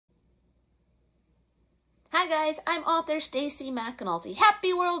Hi guys, I'm author Stacy McAnulty.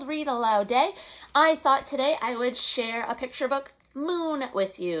 Happy World Read Aloud Day. I thought today I would share a picture book, Moon,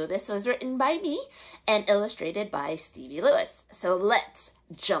 with you. This was written by me and illustrated by Stevie Lewis. So let's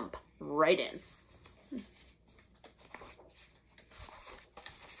jump right in.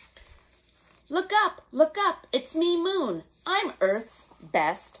 Look up, it's me, Moon. I'm Earth's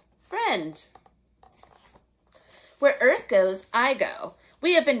best friend. Where Earth goes, I go.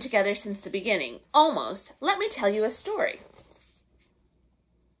 We have been together since the beginning, almost. Let me tell you a story.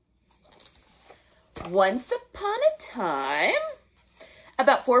 Once upon a time,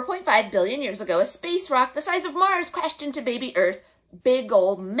 about 4.5 billion years ago, a space rock the size of Mars crashed into baby Earth. Big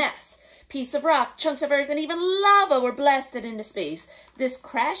old mess. Piece of rock, chunks of Earth, and even lava were blasted into space. This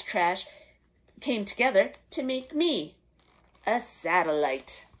crash trash came together to make me a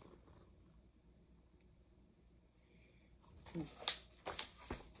satellite.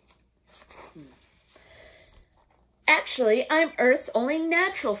 Actually, I'm Earth's only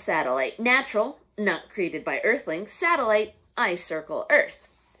natural satellite. Natural, not created by Earthlings. Satellite, I circle Earth.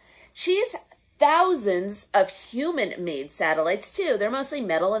 She's thousands of human-made satellites, too. They're mostly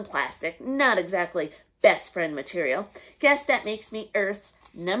metal and plastic, not exactly best friend material. Guess that makes me Earth's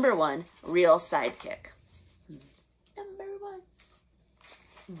 #1 real sidekick. #1.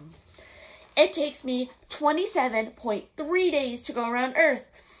 It takes me 27.3 days to go around Earth.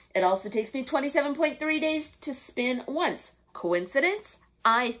 It also takes me 27.3 days to spin once. Coincidence?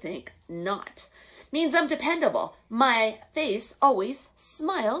 I think not. Means I'm dependable. My face always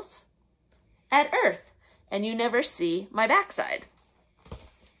smiles at Earth, and you never see my backside.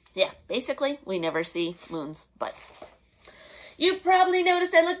 Yeah, basically, we never see Moon's butt. You've probably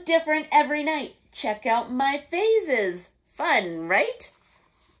noticed I look different every night. Check out my phases. Fun, right?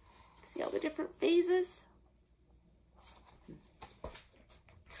 See all the different phases?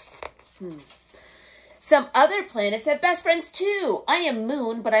 Some other planets have best friends too. I am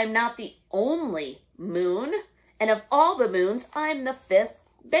Moon, but I'm not the only moon. And of all the moons, I'm the 5th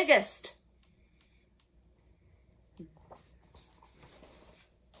biggest.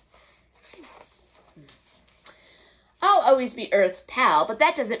 I'll always be Earth's pal, but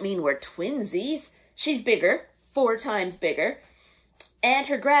that doesn't mean we're twinsies. She's bigger, 4 times bigger, and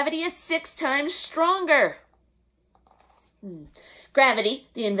her gravity is 6 times stronger. Gravity,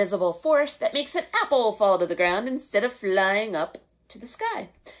 the invisible force that makes an apple fall to the ground instead of flying up to the sky.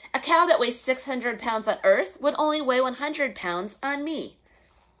 A cow that weighs 600 pounds on Earth would only weigh 100 pounds on me.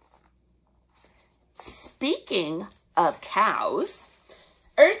 Speaking of cows,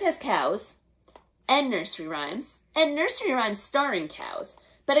 Earth has cows and nursery rhymes starring cows,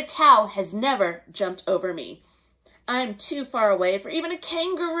 but a cow has never jumped over me. I'm too far away for even a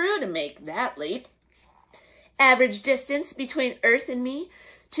kangaroo to make that leap. Average distance between Earth and me,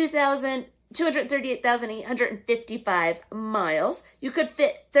 238,855 miles. You could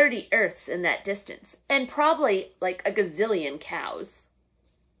fit 30 Earths in that distance, and probably like a gazillion cows.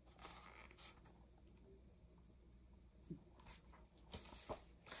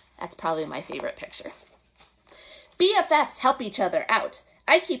 That's probably my favorite picture. BFFs help each other out.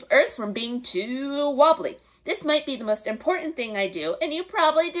 I keep Earth from being too wobbly. This might be the most important thing I do, and you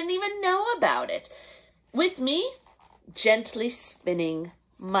probably didn't even know about it. With me, gently spinning,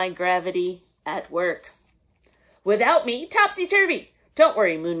 my gravity at work. Without me, topsy-turvy. Don't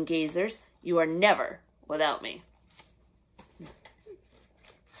worry, moon gazers, you are never without me.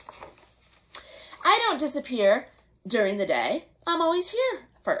 I don't disappear during the day. I'm always here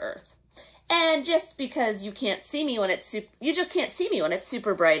for Earth. And just because you can't see me when it's you just can't see me when it's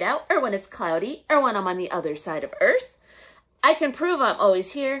super bright out, or when it's cloudy, or when I'm on the other side of Earth, I can prove I'm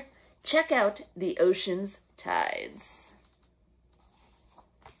always here. Check out the ocean's tides.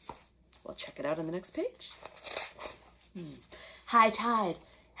 We'll check it out on the next page. High tide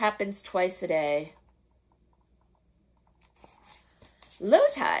happens twice a day. Low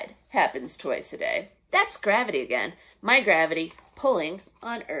tide happens twice a day. That's gravity again. My gravity pulling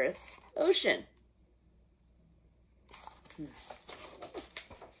on Earth's ocean.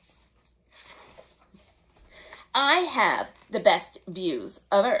 I have the best views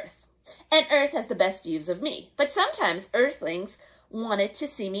of Earth. And Earth has the best views of me. But sometimes Earthlings wanted to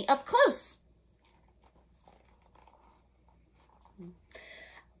see me up close.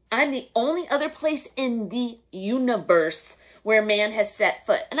 I'm the only other place in the universe where man has set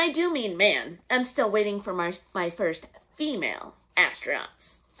foot. And I do mean man. I'm still waiting for my first female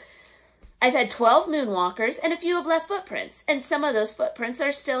astronauts. I've had 12 moonwalkers, and a few have left footprints. And some of those footprints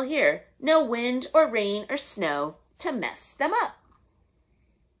are still here. No wind or rain or snow to mess them up.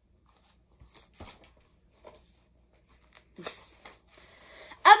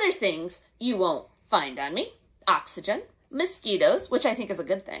 Other things you won't find on me: oxygen, mosquitoes, which I think is a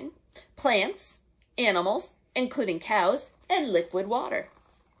good thing, plants, animals, including cows, and liquid water.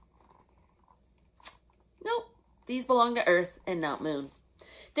 Nope, these belong to Earth and not Moon.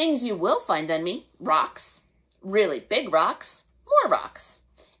 Things you will find on me: rocks, really big rocks, more rocks,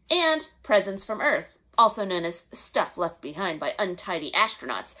 and presents from Earth, also known as stuff left behind by untidy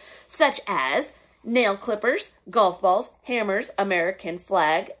astronauts, such as nail clippers, golf balls, hammers, American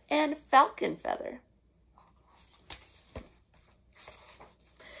flag, and falcon feather.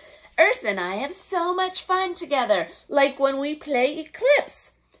 Earth and I have so much fun together, like when we play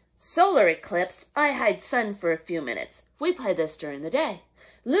Eclipse. Solar eclipse, I hide sun for a few minutes. We play this during the day.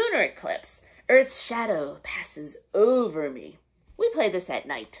 Lunar eclipse, Earth's shadow passes over me. We play this at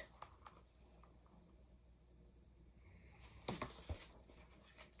night.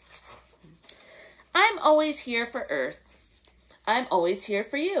 I'm always here for Earth. I'm always here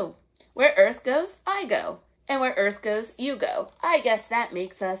for you. Where Earth goes, I go. And where Earth goes, you go. I guess that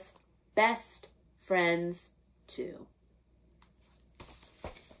makes us best friends too.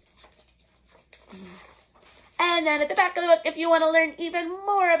 And then at the back of the book, if you want to learn even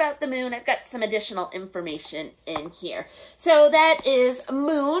more about the moon, I've got some additional information in here. So that is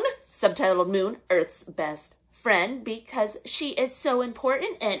Moon, subtitled Moon, Earth's Best Friend, because she is so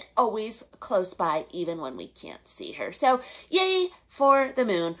important and always close by, even when we can't see her. So yay for the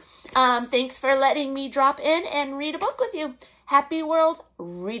moon. Thanks for letting me drop in and read a book with you. Happy World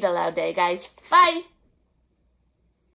Read Aloud Day, guys. Bye.